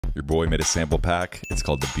Your boy made a sample pack. It's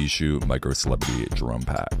called the Bishu Micro Celebrity Drum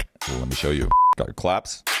Pack. Well, let me show you. Got your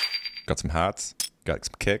claps, got some hats, got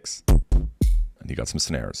some kicks, and you got some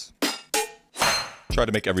snares. Try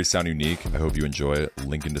to make every sound unique. I hope you enjoy it.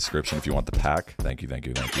 Link in description if you want the pack. Thank you, thank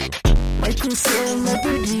you, thank you. Micro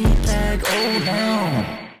Celebrity Pack, oh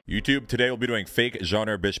no. YouTube, today we'll be doing fake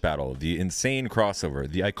genre bitch battle, the insane crossover,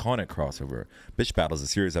 the iconic crossover. Bitch battle is a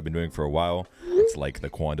series I've been doing for a while. It's like the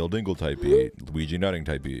Quandale Dingle type beat, Luigi Nutting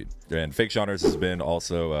type beat. And fake genres has been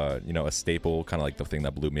also, you know, a staple, kind of like the thing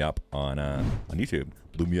that blew me up on YouTube.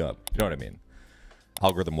 Blew me up, you know what I mean?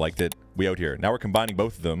 Algorithm liked it. We out here. Now we're combining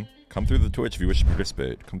both of them. Come through the Twitch if you wish to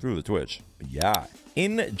participate. Come through the Twitch. Yeah.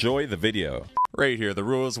 Enjoy the video. Right here, the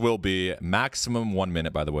rules will be maximum 1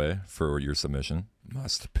 minute, by the way, for your submission.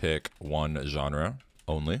 Must pick one genre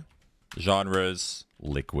only. Genres,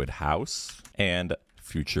 liquid house and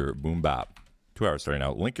future boom bap. 2 hours starting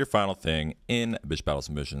out. Link your final thing in bitch battle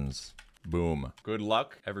submissions. Boom. Good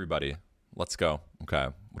luck, everybody. Let's go. Okay,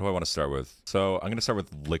 what do I want to start with? So I'm gonna start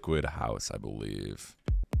with liquid house, I believe.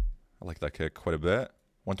 I like that kick quite a bit.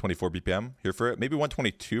 124 BPM, here for it. Maybe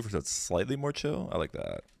 122 for that's slightly more chill. I like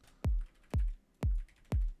that.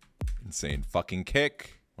 Insane fucking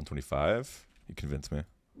kick. 125. You convinced me.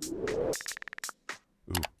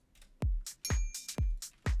 Ooh.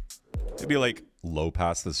 Maybe like low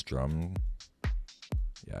pass this drum.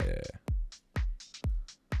 Yeah.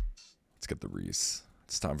 Let's get the Reese.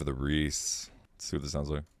 It's time for the Reese. Let's see what this sounds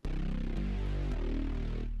like.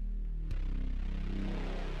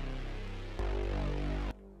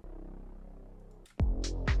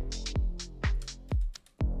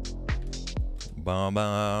 Bum,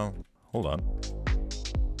 bum. Hold on.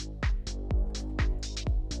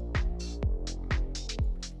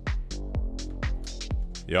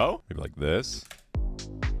 Yo, maybe like this.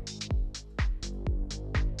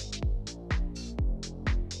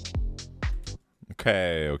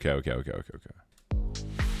 Okay.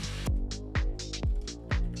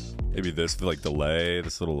 Maybe this for like delay,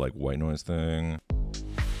 this little like white noise thing.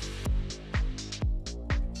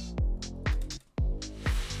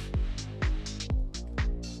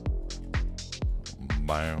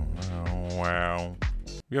 Wow.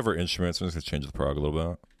 We have our instruments. I'm just gonna change the prog a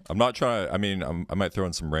little bit. I'm not trying to, I mean, I might throw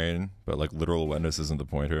in some rain, but like literal wetness isn't the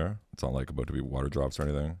point here. It's not like about to be water drops or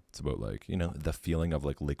anything. It's about like, you know, the feeling of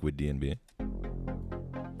like liquid D&B.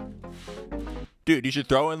 Dude, you should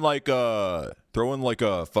throw in like a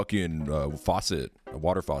fucking faucet, a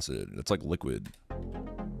water faucet. It's like liquid.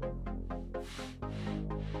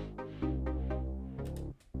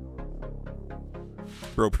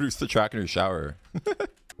 Bro, produce the track in your shower.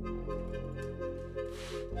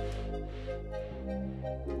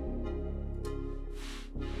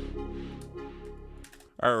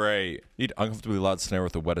 All right, need uncomfortably loud snare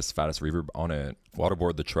with the wettest, fattest reverb on it.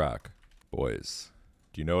 Waterboard the track, boys.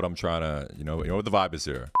 Do you know what I'm trying to? You know what the vibe is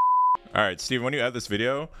here. All right, Steve. When you edit this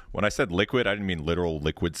video, when I said liquid, I didn't mean literal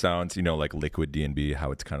liquid sounds. You know, like liquid D&B,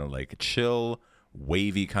 how it's kind of like chill,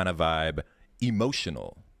 wavy kind of vibe,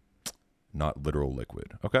 emotional, not literal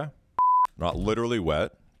liquid. Okay, not literally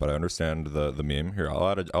wet, but I understand the meme. Here, I'll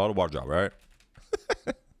add a water drop, right?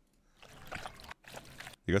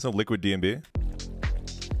 You guys know liquid D&B?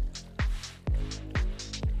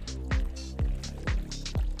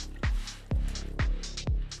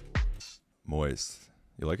 Moist.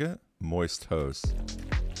 You like it? Moist toast.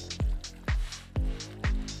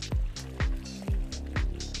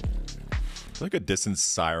 It's like a distant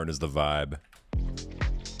siren is the vibe.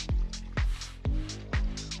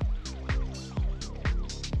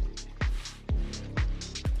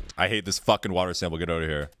 I hate this fucking water sample. Get out of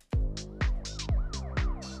here.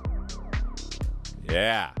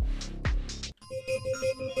 Yeah.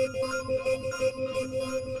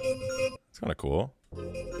 It's kind of cool.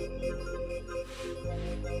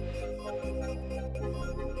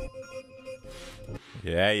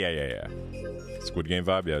 Yeah. Squid Game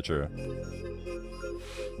vibe? Yeah, true.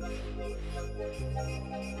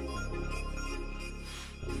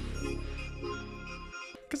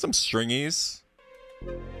 Get some stringies.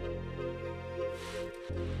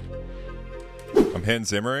 I'm hand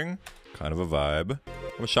zimmering. Kind of a vibe.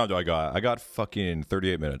 How much time do I got? I got fucking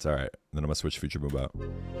 38 minutes. All right. Then I'm gonna switch future move out.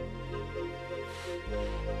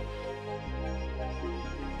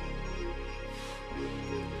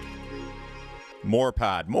 More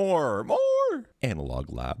pad, more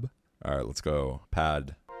analog lab. All right, let's go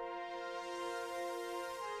pad.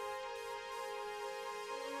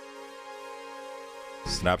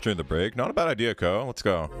 Snap during the break, not a bad idea, Co. Let's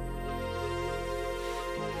go.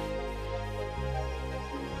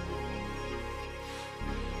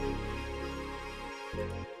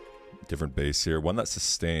 Different bass here. One that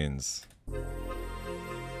sustains.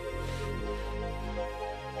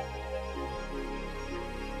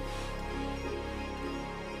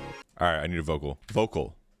 All right, I need a vocal.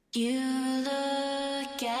 Vocal. You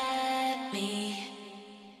look at me.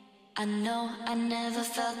 I know I never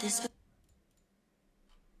felt this.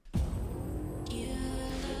 You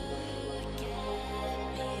look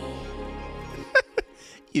at me.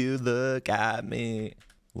 You look at me.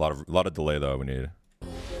 A lot of delay though. We need.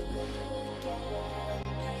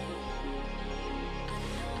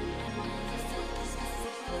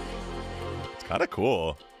 It's kind of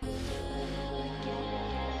cool.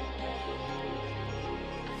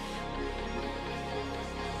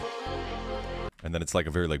 And then it's like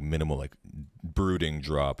a very like minimal, like brooding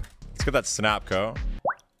drop. Let's get that snap, Co.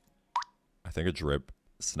 I think a drip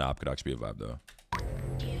snap could actually be a vibe though.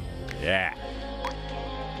 Yeah.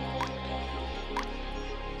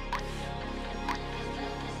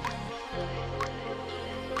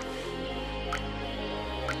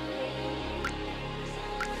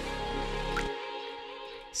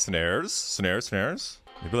 Snares, snares, snares.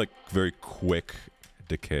 Maybe like very quick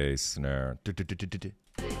decay snare.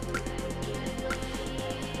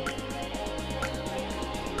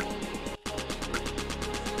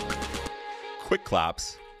 Quick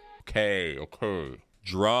claps. Okay, okay.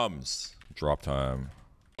 Drums. Drop time.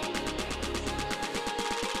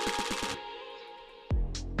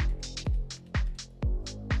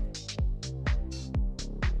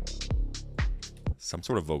 Some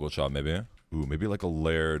sort of vocal chop, maybe. Ooh, maybe like a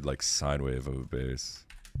layered, like sine wave of a bass.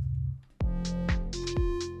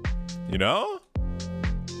 You know?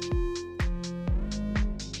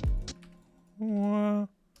 Ooh,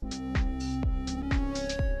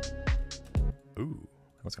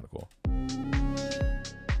 that's kind of cool.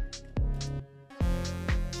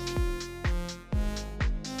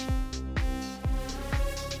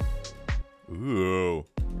 Ooh.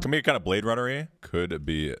 Can be kind of Blade Runner-y. Could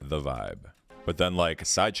be the vibe. But then like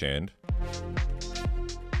sidechained.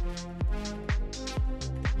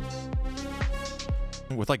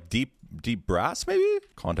 With like deep brass maybe?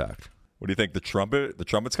 Contact. What do you think? The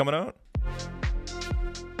trumpet's coming out?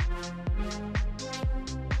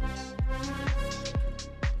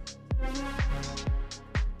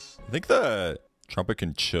 I think the trumpet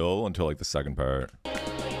can chill until like the second part.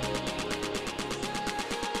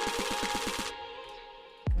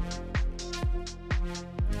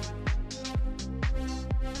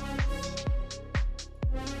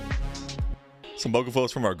 Some vocal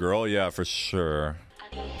folds from our girl, yeah, for sure.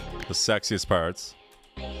 The sexiest parts.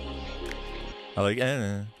 I like,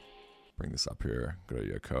 bring this up here. Good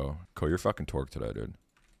idea, Co. Co, you're fucking torque today, dude.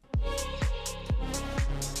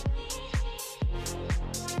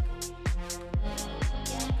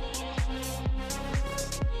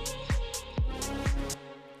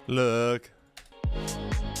 Look.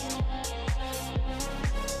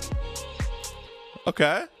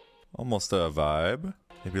 Okay. Almost a vibe.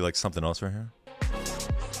 Maybe like something else right here.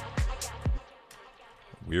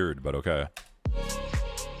 Weird, but okay.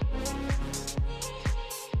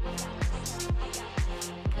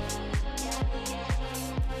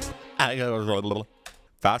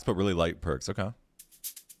 Fast but really light perks. Okay.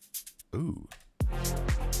 Ooh.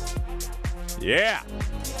 Yeah.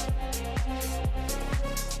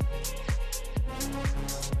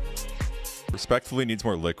 Respectfully needs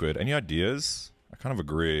more liquid. Any ideas? I kind of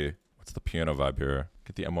agree. What's the piano vibe here?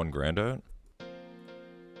 Get the M1 Grand out.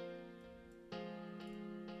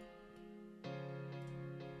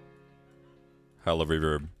 Hella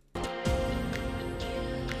reverb.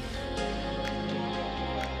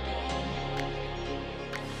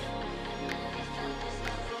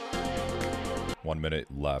 One minute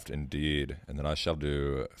left, indeed. And then I shall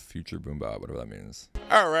do future Boombap, whatever that means.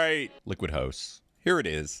 All right, Liquid House. Here it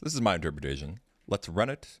is. This is my interpretation. Let's run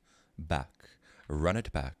it back. Run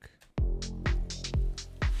it back.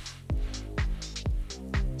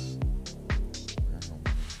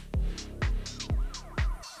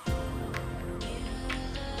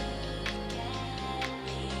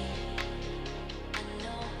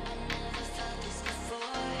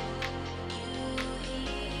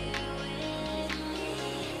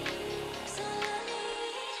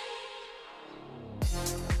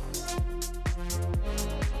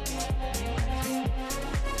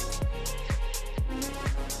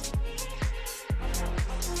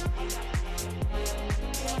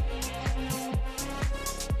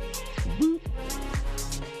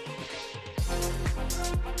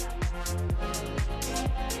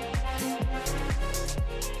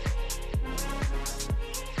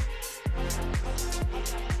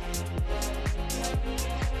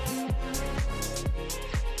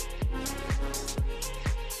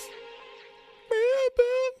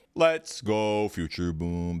 Let's go. Future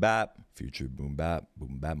boom bap. Future boom bap.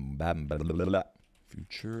 Boom bap. Boom bap. Blah, blah, blah, blah.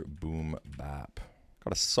 Future boom bap.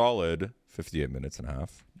 Got a solid 58 minutes and a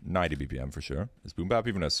half. 90 BPM for sure. Is boom bap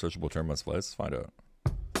even a searchable term on Splice? Let's find out.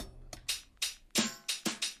 I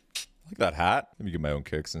like that hat. Let me get my own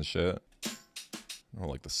kicks and shit. I don't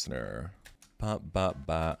like the snare. Bop, bop,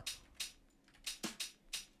 bop.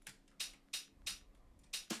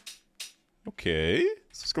 Okay.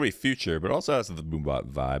 So it's going to be future, but it also has the boom bap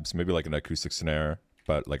vibes. Maybe like an acoustic snare,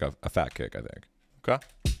 but like a fat kick, I think. Okay.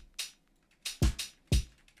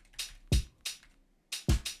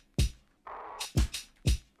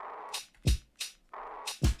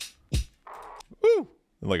 Woo!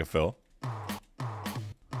 Like a fill.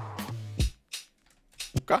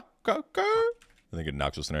 Okay, okay, okay. I think a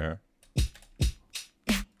natural snare.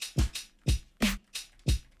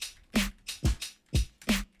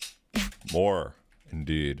 More,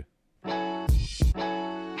 indeed. Woo!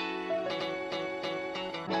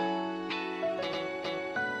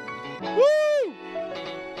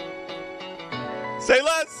 Say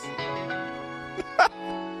less!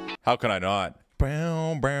 How can I not?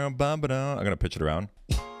 I'm gonna pitch it around.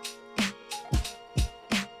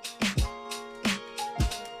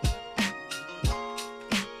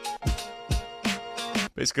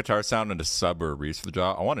 Bass guitar sound and a sub or a reese for the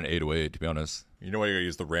jaw. I want an 808 to be honest. You know what? I gotta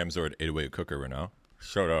use the Ramzord 808 cooker right now.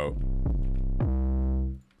 Shout out.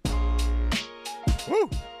 Woo!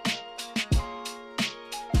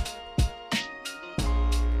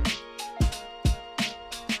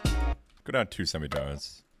 Go down 2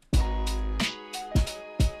 semitones.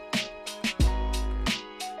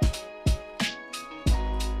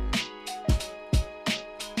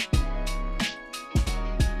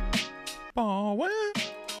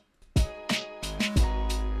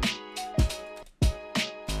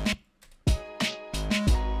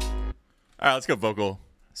 All right, let's go vocal.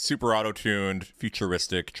 Super auto-tuned,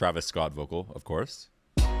 futuristic Travis Scott vocal, of course.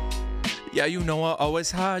 Yeah, you know I always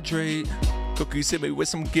hydrate. Cookies hit me with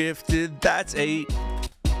some gifted, that's 8.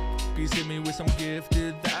 Cookies hit me with some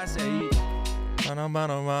gifted, that's 8. In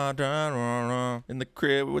the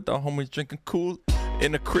crib with the homies drinking cool.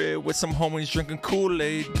 In the crib with some homies drinking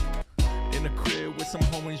Kool-Aid. In the crib with some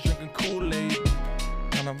homies drinking Kool-Aid.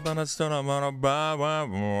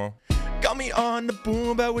 Got me on the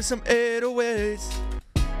boom bap with some 808s.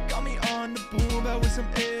 Got me on the boom bap with some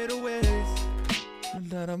 808s.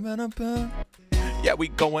 Yeah, we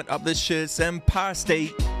going up the shit's Empire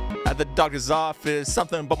State. At the doctor's office,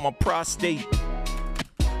 something but my prostate.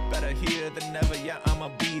 Better here than never, yeah, I'ma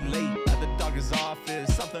be late. At the doctor's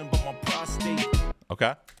office, something but my prostate.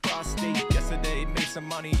 Okay. Prostate, yesterday made some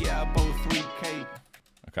money, yeah, both 3K.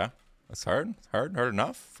 Okay, that's hard. Hard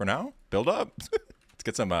enough for now. Build up. Let's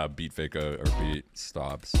get some beat fake or beat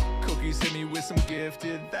stops. Cookies hit me with some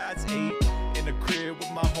gifted, that's 8. In the crib with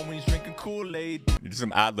my homies drinking Kool-Aid. You do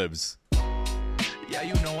some ad-libs. Yeah,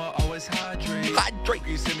 you know I always hydrate.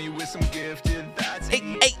 Cookies hit me with some gifted, that's 8.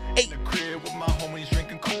 In the crib with my homies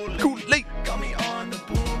drinking Kool-Aid. Got me on the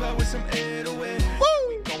boom bap with some 808. Woo!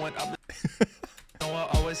 We going up the know I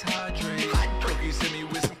always hydrate. Cookies hit me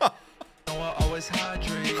with some know I always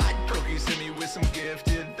hydrate. Cookies hit me with some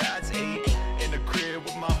gifted, that's 8. In the crib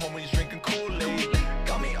with my homies drinking Kool-Aid.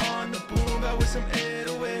 Got me on the boom bap with some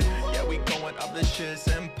 808. Yeah, we going up the shit's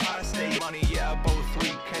Empire State. Money, yeah, both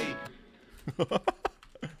 3K.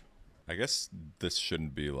 I guess this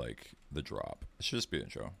shouldn't be like the drop. It should just be the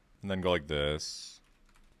intro. And then go like this.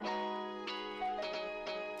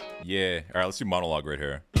 Yeah. All right, let's do monologue right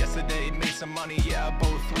here. Yesterday made some money, yeah,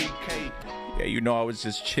 both 3K. Yeah, you know I was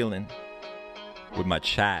just chilling with my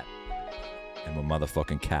chat and my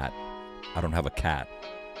motherfucking cat. I don't have a cat.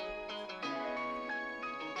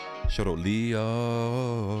 Shout out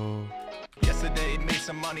Leo. Yesterday made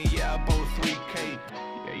some money, yeah, both 3K.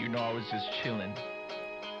 Yeah, you know I was just chilling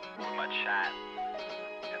with my chat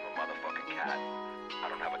and my motherfucking cat. I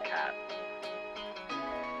don't have a cat.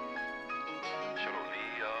 Shout out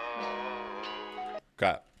Leo.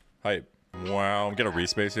 Cat. Hype. Wow, get a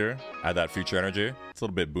respace here. Add that future energy. It's a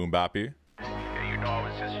little bit boom bappy. Yeah, you know I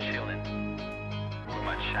was just chilling with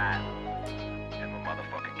my chat and my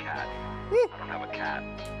motherfucking cat. Woo. I don't have a cat.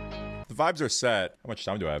 The vibes are set. How much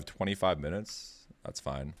time do I have? 25 minutes? That's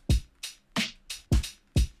fine.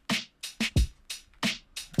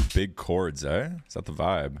 Big chords, eh? Is that the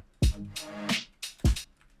vibe?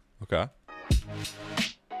 Okay.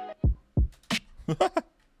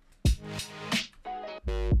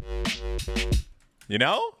 You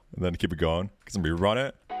know? And then keep it going. Because I'm going to rerun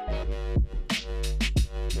it.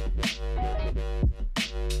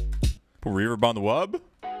 Put reverb on the wub.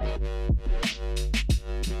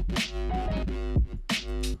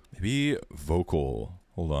 Be vocal.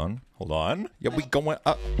 Hold on. Hold on. Yeah, we going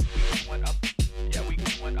up.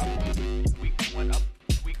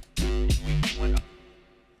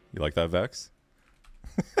 You like that, Vex?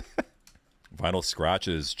 Vinyl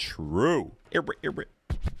scratches. True.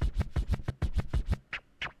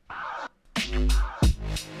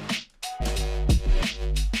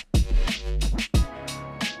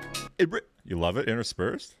 You love it?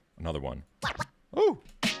 Interspersed? Another one. Oh.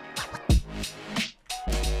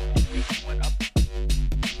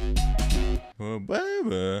 Oh,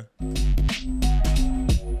 baby.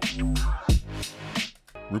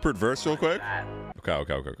 Rupert verse real quick?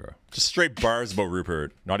 Okay. Just straight bars about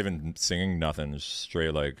Rupert. Not even singing, nothing. Just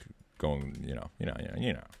straight like going, you know.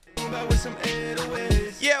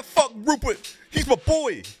 Yeah, fuck Rupert. He's my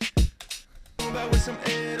boy.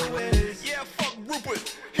 Yeah, fuck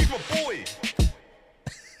Rupert. He's my boy.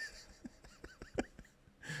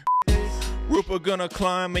 Rupert gonna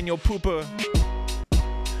climb in your pooper.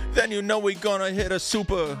 Then you know we gonna hit a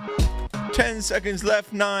super. 10 seconds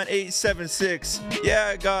left, 9, 8, 7, 6. Yeah,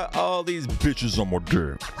 I got all these bitches on my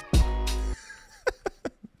dick.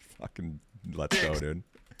 Fucking let's go, dude.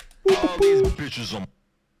 All these bitches on.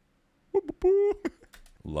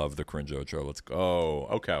 Love the cringe outro. Let's go.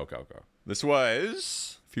 Okay. This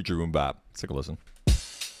was Future Boombap. Let's take a listen.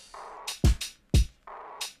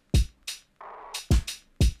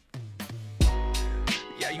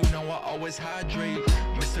 Yeah, you know I always hydrate.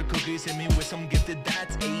 Mr. Cookies hit me with some gifted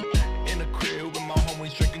that's 8. In the crib with my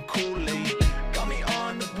homies drinking Kool-Aid. Got me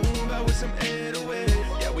on the Boombap with some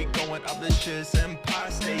 808s. Yeah, we going up the shits and pie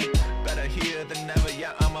state. Better here than never,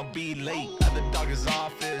 yeah, I'ma be late. At the doctor's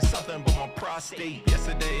office, something but my prostate.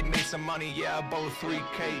 Yesterday made some money, yeah, I bought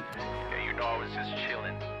 3K. Yeah, you know I was just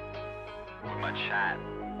chilling with my chat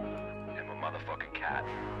and my motherfucking cat.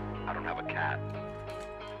 I don't have a cat.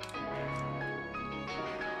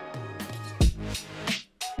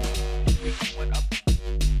 Went up.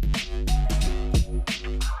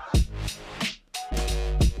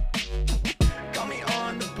 Got me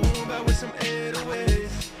on the Boombap with some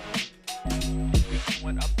 808s.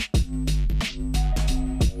 Went up.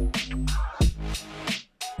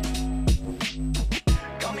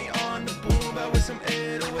 Got me on the Boombap with some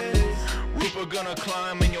 808s. Rupert gonna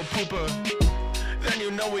climb in your pooper. Then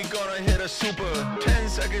you know we gonna hit a super. 10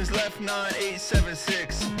 seconds left, 9, 8, 7,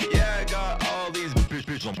 6. Yeah, I got all these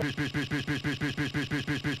bitches on.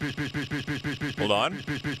 Hold on.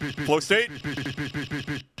 Flow state.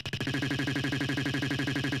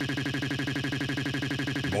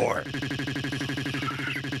 More.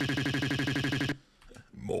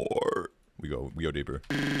 We go deeper.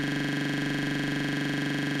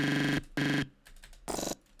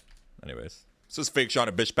 Anyways. This is Fake Sean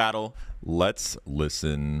and Bitch Battle. Let's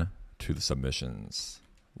listen to the submissions.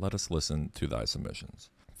 Let us listen to thy submissions.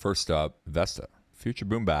 First up, Vesta. Future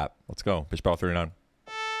Boombap. Let's go. Bitch Battle 39.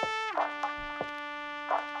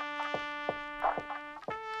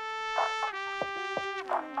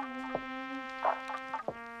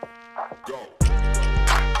 Go.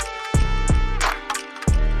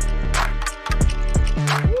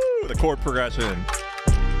 Woo, the chord progression.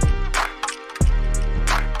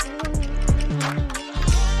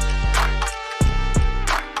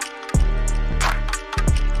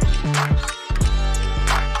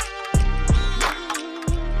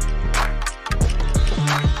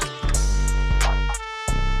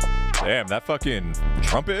 Damn, that fucking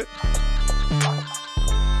trumpet.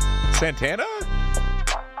 Santana?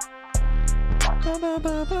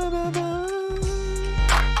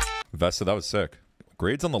 Vesta, that was sick.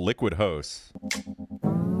 Grades on the liquid hose.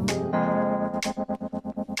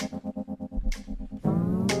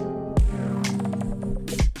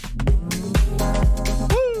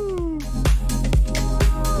 Woo!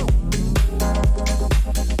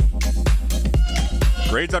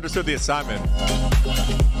 Grades understood the assignment.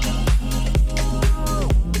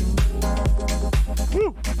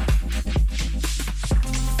 Woo!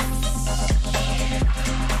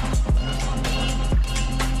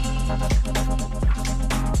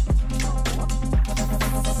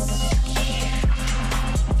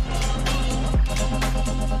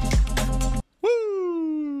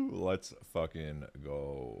 Let's fucking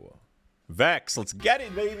go. Vex, let's get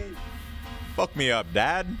it, baby. Fuck me up,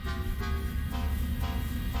 Dad.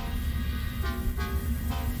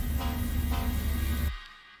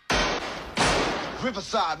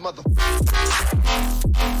 Riverside, mother.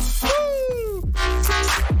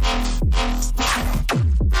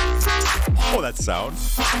 Oh, that sound.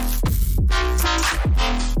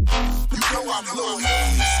 You know I'm blowing.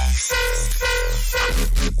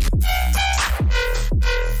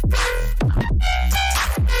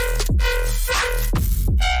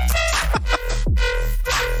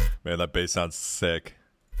 Man, that bass sounds sick.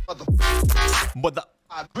 Mother. But the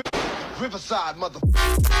Riverside, mother.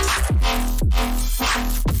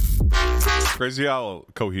 crazy how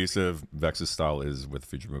cohesive Vex's style is with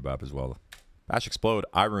Future Boombap as well. Bash Explode,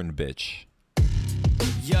 Iron Bitch.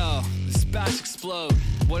 Yo, this Bash Explode.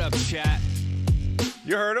 What up, chat?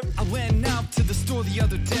 You heard him? I went out to the store the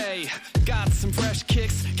other day. Got some fresh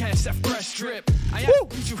kicks, catch that fresh drip. I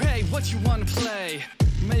asked you, hey, what you wanna play?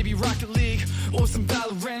 Maybe Rocket League or some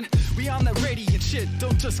Valorant. We on that radiant shit.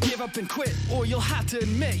 Don't just give up and quit, or you'll have to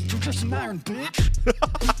admit you're just an iron bitch.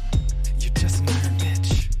 You're just an iron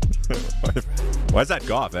bitch. Why's that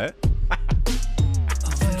goth, eh? A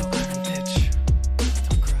little iron bitch.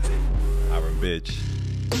 Don't cry. Iron Bitch.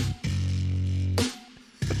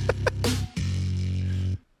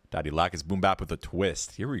 Daddy Lack is Boombap with a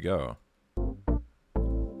twist. Here we go.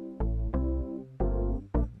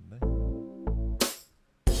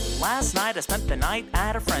 Last night I spent the night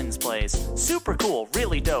at a friend's place. Super cool,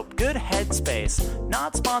 really dope, good headspace.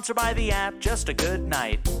 Not sponsored by the app, just a good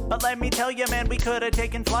night. But let me tell you, man, we could have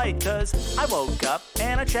taken flight. Cause I woke up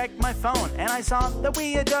and I checked my phone and I saw that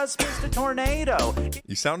we had just missed a tornado.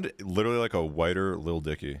 You sound literally like a whiter Lil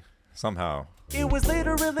Dicky. Somehow. It was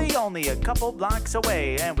literally only a couple blocks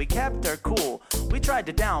away and we kept our cool. We tried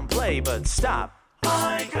to downplay, but stop.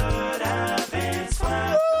 I could have been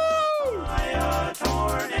swept by a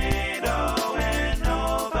tornado and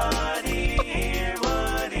nobody here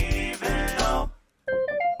would even know.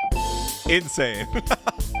 Insane.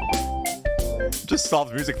 Just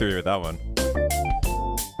solved music theory with that one.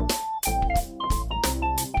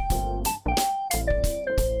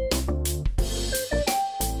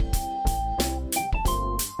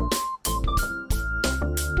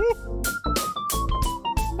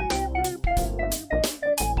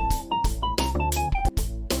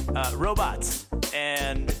 Robots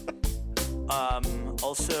and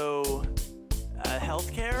also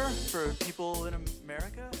healthcare for people in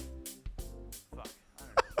America. Fuck, I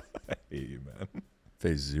don't know. I hate you, man.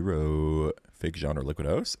 Phase 0, fake genre liquid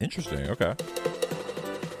house. Interesting. Okay.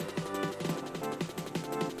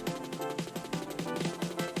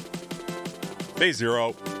 Phase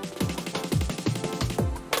 0.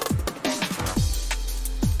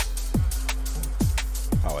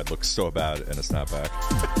 Oh, I'd look so bad in a snapback.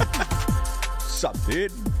 Sup,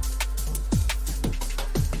 dude?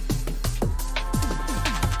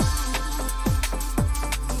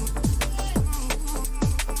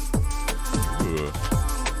 Ooh.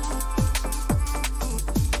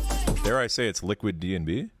 Dare I say it's liquid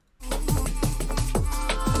D&B?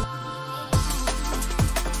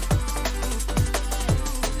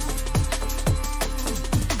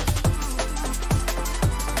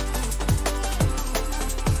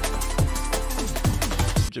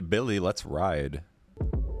 Billy, let's ride.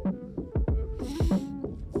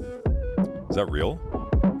 Is that real?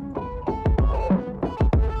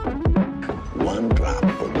 One drop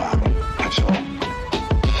per bottle. That's all.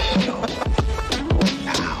 No.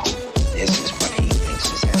 Now, this is what he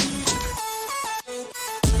thinks is happening.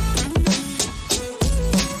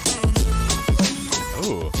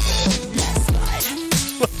 Oh.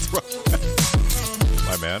 Let's ride.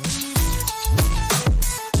 My man.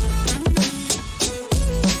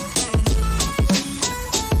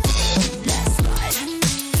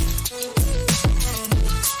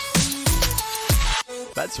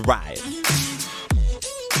 That's right.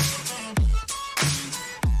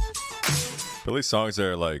 Billy's songs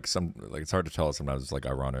are like it's hard to tell sometimes. It's like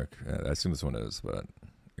ironic. I assume this one is, but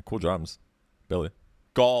cool drums. Billy.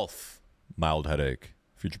 Golf. Mild headache.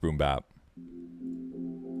 Future Boombap.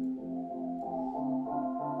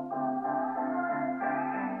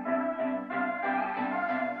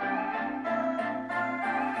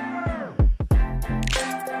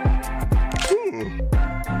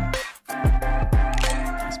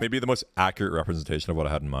 Maybe the most accurate representation of what I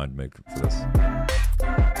had in mind to make for this.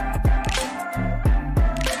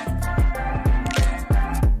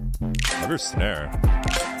 Love your snare.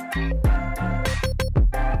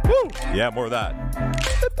 Woo! Yeah, more of that.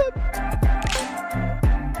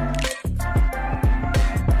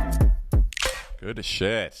 Good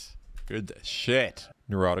shit. Good shit.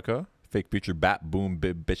 Neurotica. Fake feature bat boom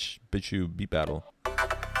bitch Bishu beat battle.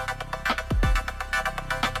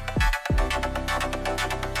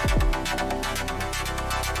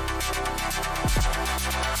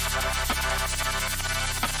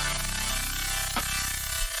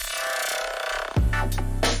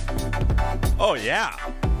 Oh, yeah.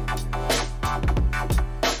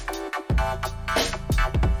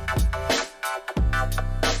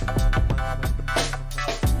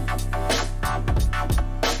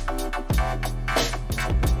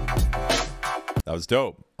 That was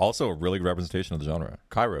dope. Also a really good representation of the genre.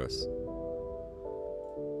 Kairos.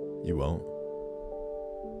 You won't.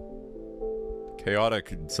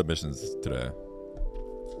 Chaotic submissions today.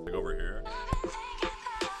 Like over here.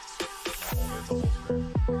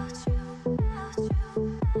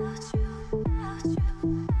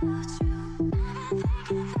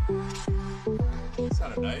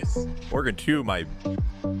 Sounded nice. Organ 2, my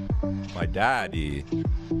daddy.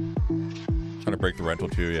 Trying to break the rental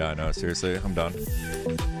too. Yeah, I know. Seriously, I'm done.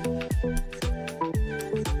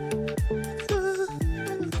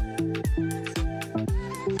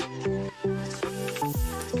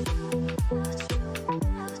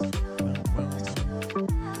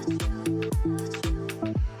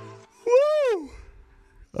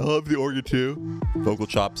 I love the organ too. Vocal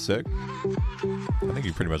chop sick. I think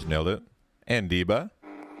you pretty much nailed it. And Diba.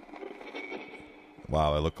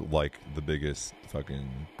 Wow, I look like the biggest fucking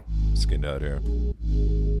skinned out here.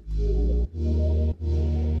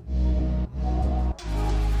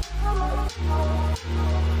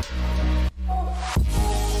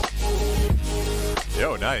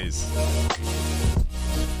 Yo, nice.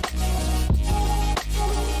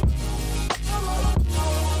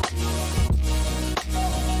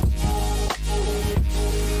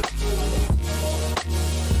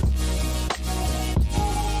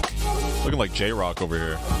 Looking like J-Rock over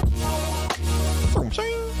here.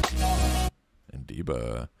 And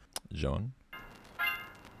Diba. Jean.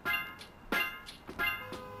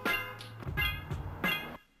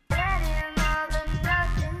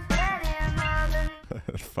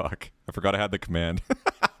 Fuck. I forgot I had the command.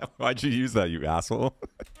 Why'd you use that, you asshole?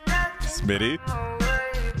 Smitty.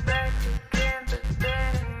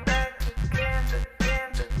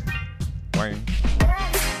 Wang.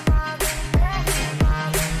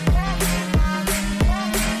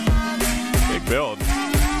 Big build.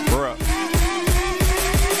 We're up.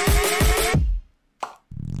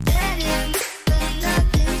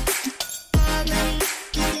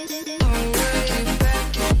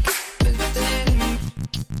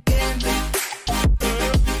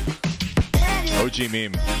 OG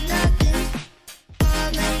meme.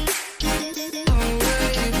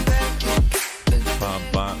 Bum,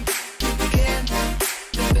 bum.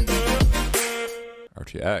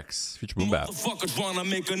 RTX. Future Boombap. Motherfuckers wanna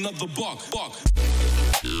make another buck.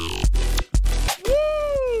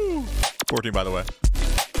 Woo! 14, by the way.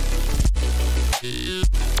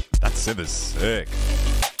 That synth is sick.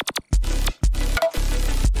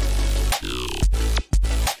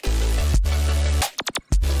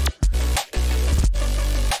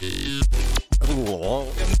 The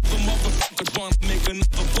motherfuckers wanna make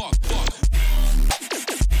another buck.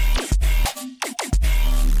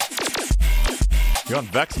 You're on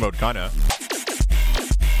Vex mode, kinda.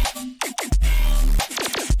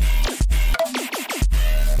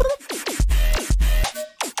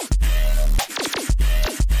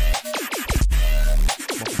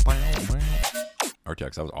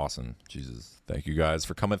 RTX, that was awesome. Jesus. Thank you guys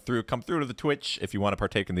for coming through. Come through to the Twitch if you want to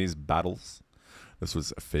partake in these battles. This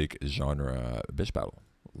was a fake genre bitch battle.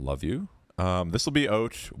 Love you. This will be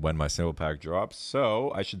out when my sample pack drops,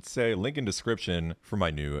 so I should say link in description for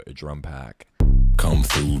my new drum pack. Come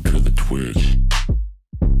through to the Twitch.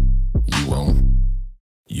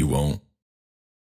 You won't.